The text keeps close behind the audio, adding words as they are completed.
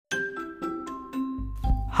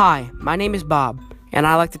Hi, my name is Bob, and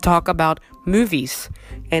I like to talk about movies.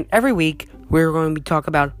 And every week, we're going to talk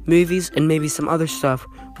about movies and maybe some other stuff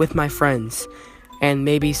with my friends. And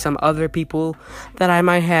maybe some other people that I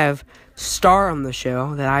might have star on the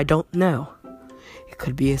show that I don't know. It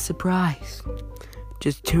could be a surprise.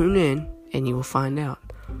 Just tune in, and you will find out.